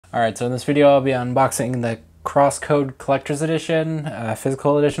Alright, so in this video I'll be unboxing the CrossCode Collector's Edition,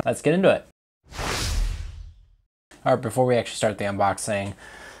 physical edition. Let's get into it. Alright, before we actually start the unboxing,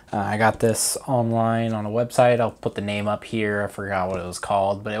 I got this online on a website. I'll put the name up here. I forgot what it was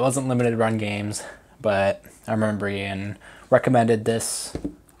called, but it wasn't limited run games. But I remember Ian recommended this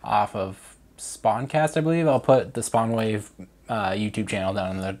off of Spawncast, I believe. I'll put the Spawnwave YouTube channel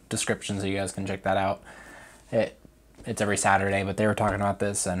down in the description so you guys can check that out. It's every Saturday, but they were talking about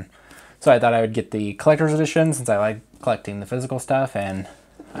this, and so I thought I would get the collector's edition since I like collecting the physical stuff, and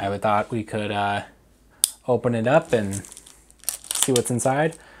I thought we could open it up and see what's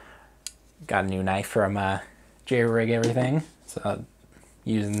inside. Got a new knife from JRig everything, so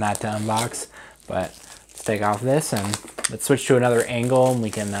using that to unbox. But let's take off this and let's switch to another angle, and we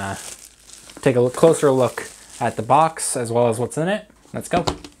can take a closer look at the box as well as what's in it. Let's go.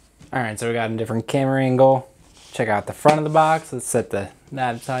 All right, so we got a different camera angle. Check out the front of the box. Let's set that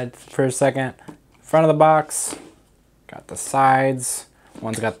aside for a second. Front of the box, got the sides.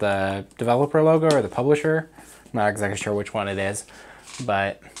 One's got the developer logo or the publisher. I'm not exactly sure which one it is,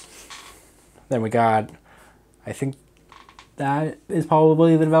 but then we got, I think that is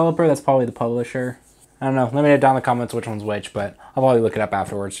probably the developer. That's probably the publisher. I don't know. Let me know down in the comments which one's which, but I'll probably look it up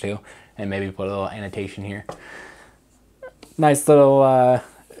afterwards too, and maybe put a little annotation here. Nice little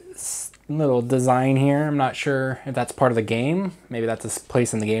little design here. I'm not sure if that's part of the game. Maybe that's a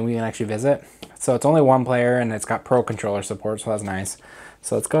place in the game we can actually visit. So it's only one player and it's got Pro Controller support, so that's nice.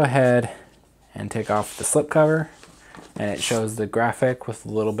 So let's go ahead and take off the slipcover, and it shows the graphic with a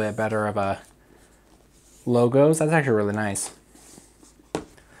little bit better of a logos. That's actually really nice.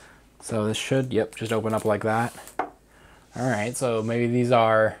 So this should, yep, just open up like that. All right, so maybe these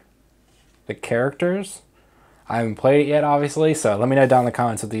are the characters. I haven't played it yet, obviously, so let me know down in the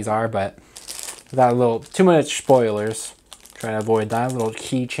comments what these are, but without a little too much spoilers, try to avoid that. Little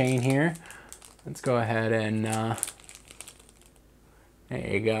keychain here. Let's go ahead and there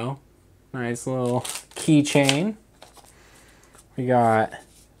you go. Nice little keychain. We got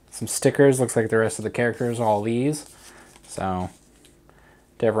some stickers. Looks like the rest of the characters, all these. So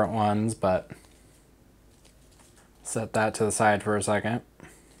different ones, but set that to the side for a second.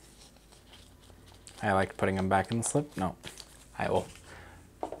 I like putting them back in the slip. No, I will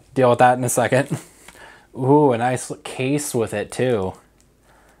deal with that in a second. Ooh, a nice case with it too.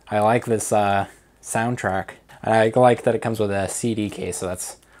 I like this soundtrack. I like that it comes with a CD case, so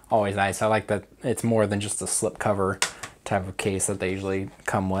that's always nice. I like that it's more than just a slip cover type of case that they usually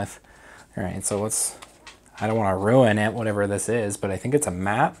come with. All right, so I don't want to ruin it, whatever this is, but I think it's a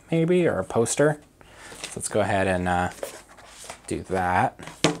map maybe, or a poster. So let's go ahead and do that.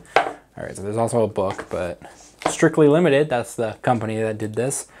 All right, so there's also a book, but Strictly Limited, that's the company that did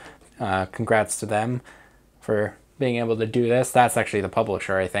this. Congrats to them for being able to do this. That's actually the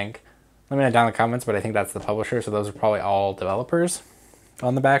publisher, I think. Let me know down in the comments, but I think that's the publisher, so those are probably all developers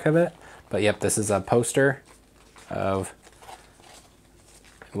on the back of it. But yep, this is a poster of,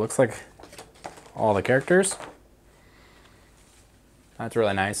 it looks like all the characters. That's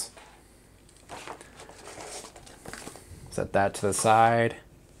really nice. Set that to the side.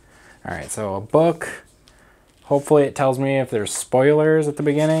 All right, so a book. Hopefully it tells me if there's spoilers at the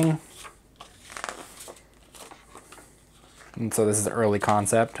beginning. And so this is early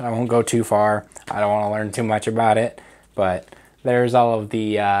concept. I won't go too far. I don't want to learn too much about it, but there's all of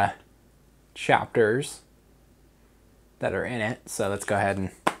the chapters that are in it. So let's go ahead and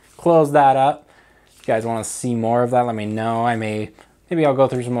close that up. If you guys want to see more of that, let me know. Maybe I'll go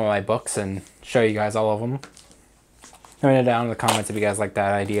through some of my books and show you guys all of them. Let me know down in the comments if you guys like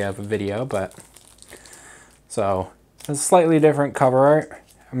that idea of a video, but so it's a slightly different cover art.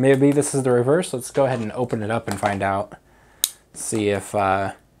 Maybe this is the reverse. Let's go ahead and open it up and find out. See if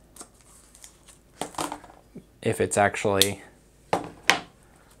it's actually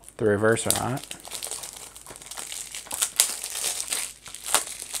the reverse or not.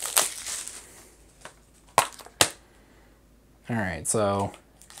 All right, so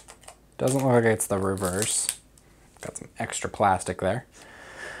doesn't look like it's the reverse. Got some extra plastic there.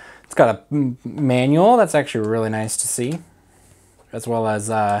 It's got a manual. That's actually really nice to see. As well as,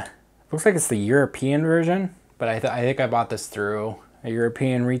 looks like it's the European version, but I think I bought this through a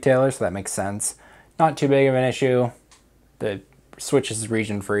European retailer, so that makes sense. Not too big of an issue. The Switch is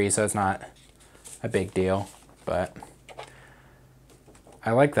region free, so it's not a big deal, but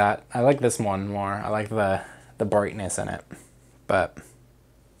I like that. I like this one more. I like the brightness in it, but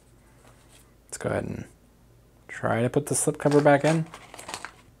let's go ahead and try to put the slipcover back in.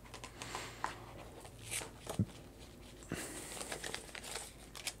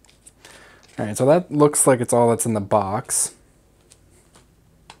 All right, so that looks like it's all that's in the box.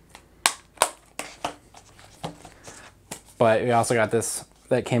 but we also got this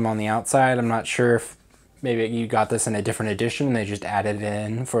that came on the outside. I'm not sure if maybe you got this in a different edition and they just added it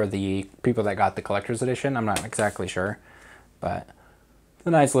in for the people that got the collector's edition. I'm not exactly sure, but it's a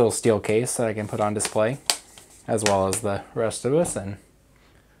nice little steel case that I can put on display, as well as the rest of us. And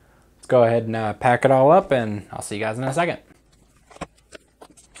let's go ahead and pack it all up, and I'll see you guys in a second.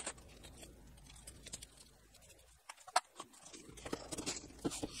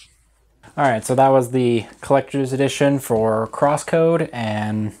 Alright, so that was the collector's edition for CrossCode,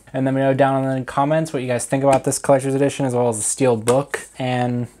 and let me know down in the comments what you guys think about this collector's edition, as well as the steel book,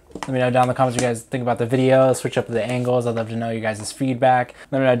 and let me know down in the comments what you guys think about the video, switch up the angles. I'd love to know you guys' feedback.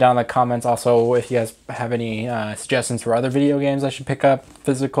 Let me know down in the comments also if you guys have any suggestions for other video games I should pick up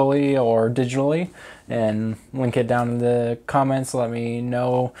physically or digitally, and link it down in the comments. Let me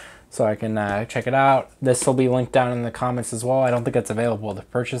know so I can check it out. This will be linked down in the comments as well. I don't think it's available to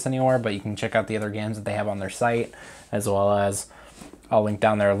purchase anywhere, but you can check out the other games that they have on their site, as well as I'll link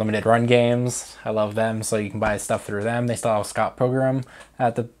down their limited run games. I love them, so you can buy stuff through them. They still have a Scott program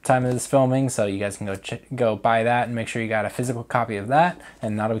at the time of this filming, so you guys can go buy that, and make sure you got a physical copy of that,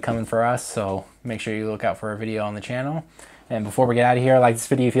 and that'll be coming for us, so make sure you look out for a video on the channel. And before we get out of here, like this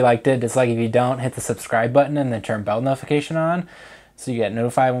video if you liked it, dislike if you don't, hit the subscribe button and then turn bell notification on, so you get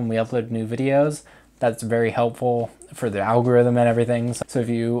notified when we upload new videos. That's very helpful for the algorithm and everything. So if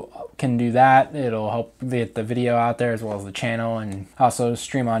you can do that, it'll help get the video out there as well as the channel. And also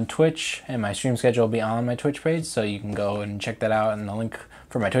stream on Twitch, and my stream schedule will be on my Twitch page, so you can go and check that out, and the link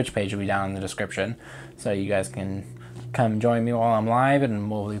for my Twitch page will be down in the description. So you guys can come join me while I'm live, and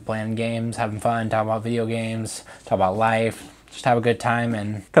we'll be playing games, having fun, talk about video games, talk about life. Just have a good time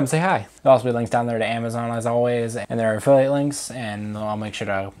and come say hi. There'll also be links down there to Amazon as always, and there are affiliate links, and I'll make sure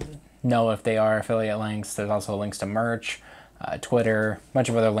to know if they are affiliate links. There's also links to merch, Twitter, a bunch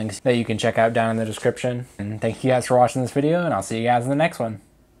of other links that you can check out down in the description. And thank you guys for watching this video, and I'll see you guys in the next one.